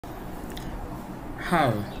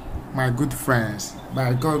Hi, my good friends.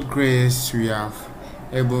 By God's grace, we have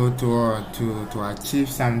able to achieve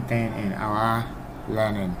something in our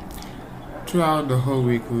learning. Throughout the whole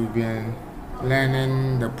week, we've been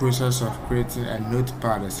learning the process of creating a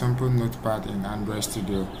notepad, a simple notepad in Android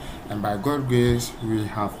Studio. And by God's grace, we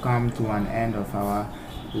have come to an end of our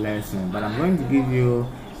lesson. But I'm going to give you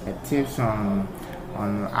a tips on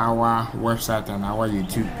our website and our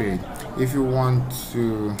YouTube page. If you want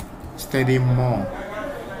to study more,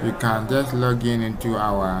 you can just log in into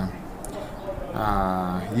our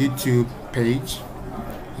YouTube page.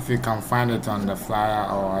 If you can find it on the flyer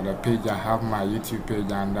or the page, I have my YouTube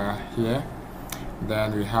page under here.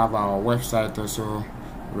 Then we have our website also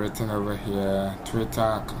written over here,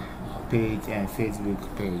 Twitter page and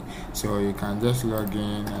Facebook page. So you can just log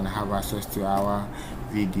in and have access to our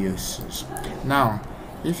videos. Now,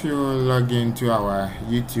 if you log into our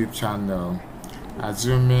YouTube channel,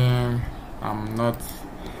 assuming I'm not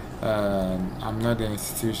the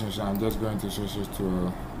institution, so I'm just going to switch it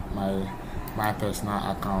to my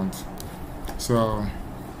personal account. So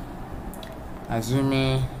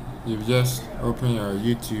assuming you've just opened your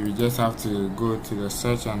YouTube, you just have to go to the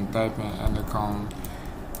search and type in Enercom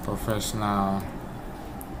Professional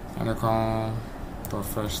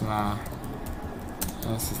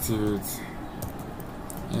Institute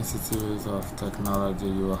of Technology.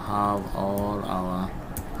 You will have all our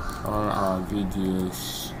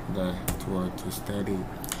videos there to study.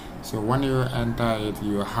 So when you enter it,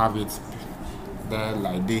 you have it there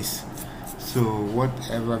like this. So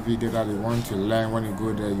whatever video that you want to learn, when you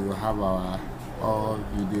go there, you have our all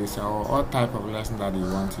videos or all type of lesson that you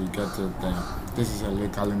want to get it there. This is a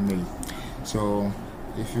locally made. So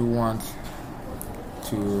if you want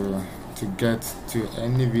to get to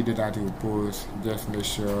any video that you post, just make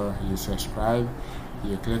sure you subscribe.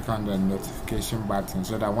 You click on the notification button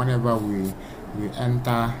so that whenever we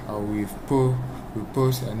enter or we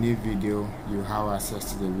post a new video, you have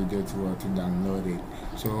access to the video to download it.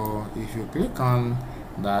 So if you click on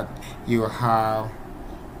that, you have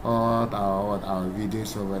all our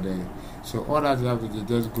videos over there. So all that you have to do,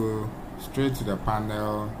 just go straight to the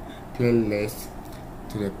panel playlist.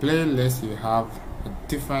 To the playlist, you have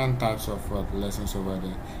different types of lessons over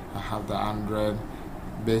there. I have the Android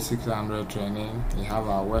basic Android training, we have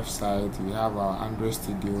our website, we have our Android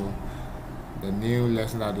Studio. The new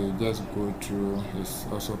lesson that we just go through is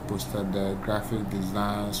also posted there: graphic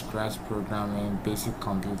design, scratch programming, basic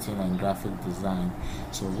computing and graphic design.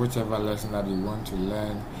 So whichever lesson that you want to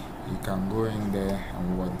learn, you can go in there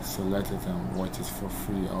and select it and watch it for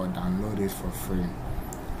free or download it for free.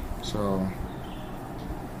 So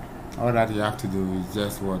all that you have to do is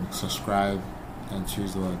just subscribe and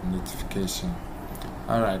choose notification.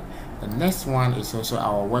 Alright, the next one is also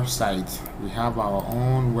our website. We have our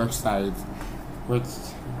own website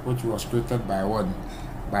which was created by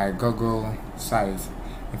Google site.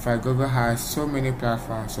 In fact, Google has so many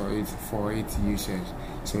platforms for its users.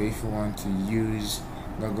 So if you want to use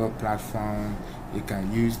Google platform, you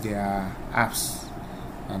can use their apps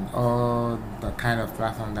and all the kind of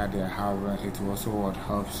platform that they have. It also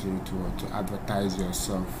helps you to advertise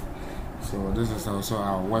yourself. So this is also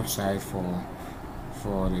our website for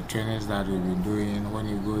the trainings that we'll be doing. When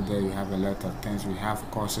you go there, you have a lot of things. We have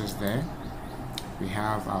courses there. We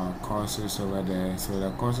have our courses over there. So the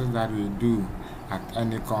courses that we do at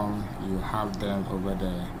Enercom, you have them over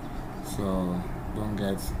there. So don't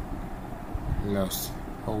get lost.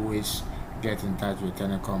 Always get in touch with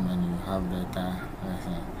Enercom and you have better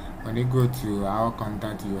lesson. When you go to our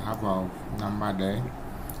contact, you have our number there.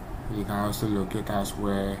 You can also locate us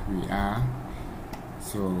where we are.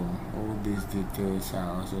 So all these details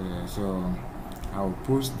are also there. So I will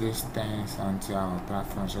post these things onto our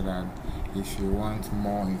platform so that if you want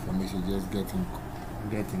more information, just get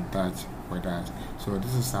in touch with us. So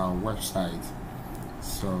this is our website.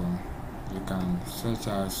 So you can search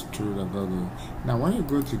us through the Google. Now when you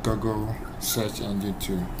go to Google search engine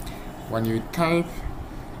too, when you type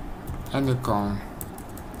Enercom,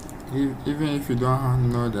 even if you don't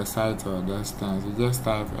know the site or those things, you just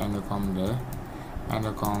type Enercom there.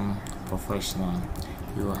 Enercom Professional.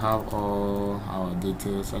 You will have all our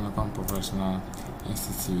details. Enercom Professional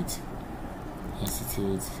Institute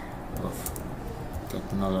of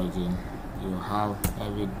Technology. You will have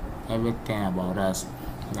everything about us.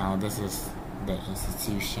 Now this is the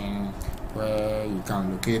institution where you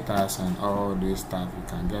can locate us and all this stuff. You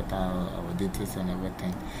can get our details and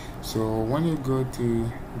everything. So when you go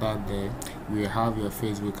to that there, we have your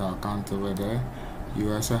Facebook account over there.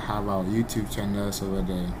 You also have our YouTube channels over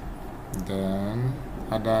there. Then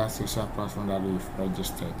other social platforms that we've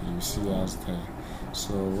registered, you see us there.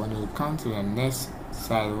 So when you come to the next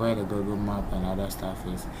side where the Google Map and other stuff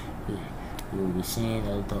is, you will be seeing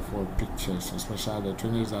a lot of pictures, especially the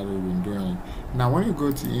trainings that we've been doing. Now when you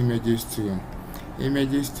go to images too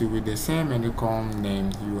with the same Anycom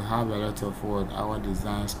name, you have a lot of our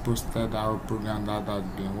designs posted, our program that has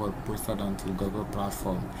been posted onto the Google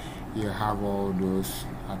platform. You have all those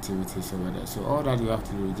activities over there. So all that you have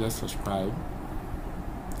to do is just subscribe.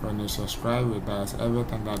 When you subscribe with us,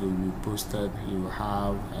 everything that will be posted, you will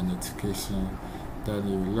have a notification. Then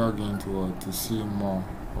you log into to see more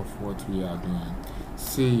of what we are doing.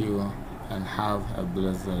 See you and have a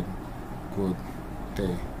blessed good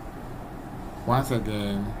day. Once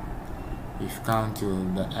again, we've come to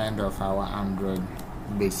the end of our Android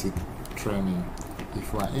basic training.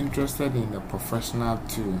 If you are interested in the professional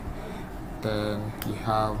too, then you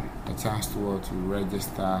have a chance to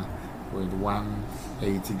register with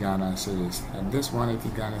 180 Ghana cedis. And this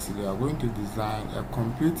 180 Ghana cedis, we are going to design a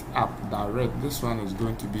complete app direct. This one is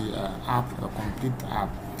going to be a complete app.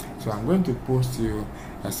 So I'm going to post you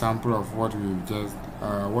a sample of what we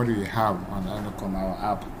have on Anycom,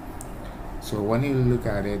 our app. So when you look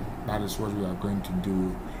at it, that is what we are going to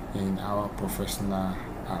do in our professional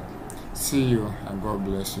app. See you and God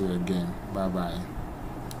bless you again. Bye bye.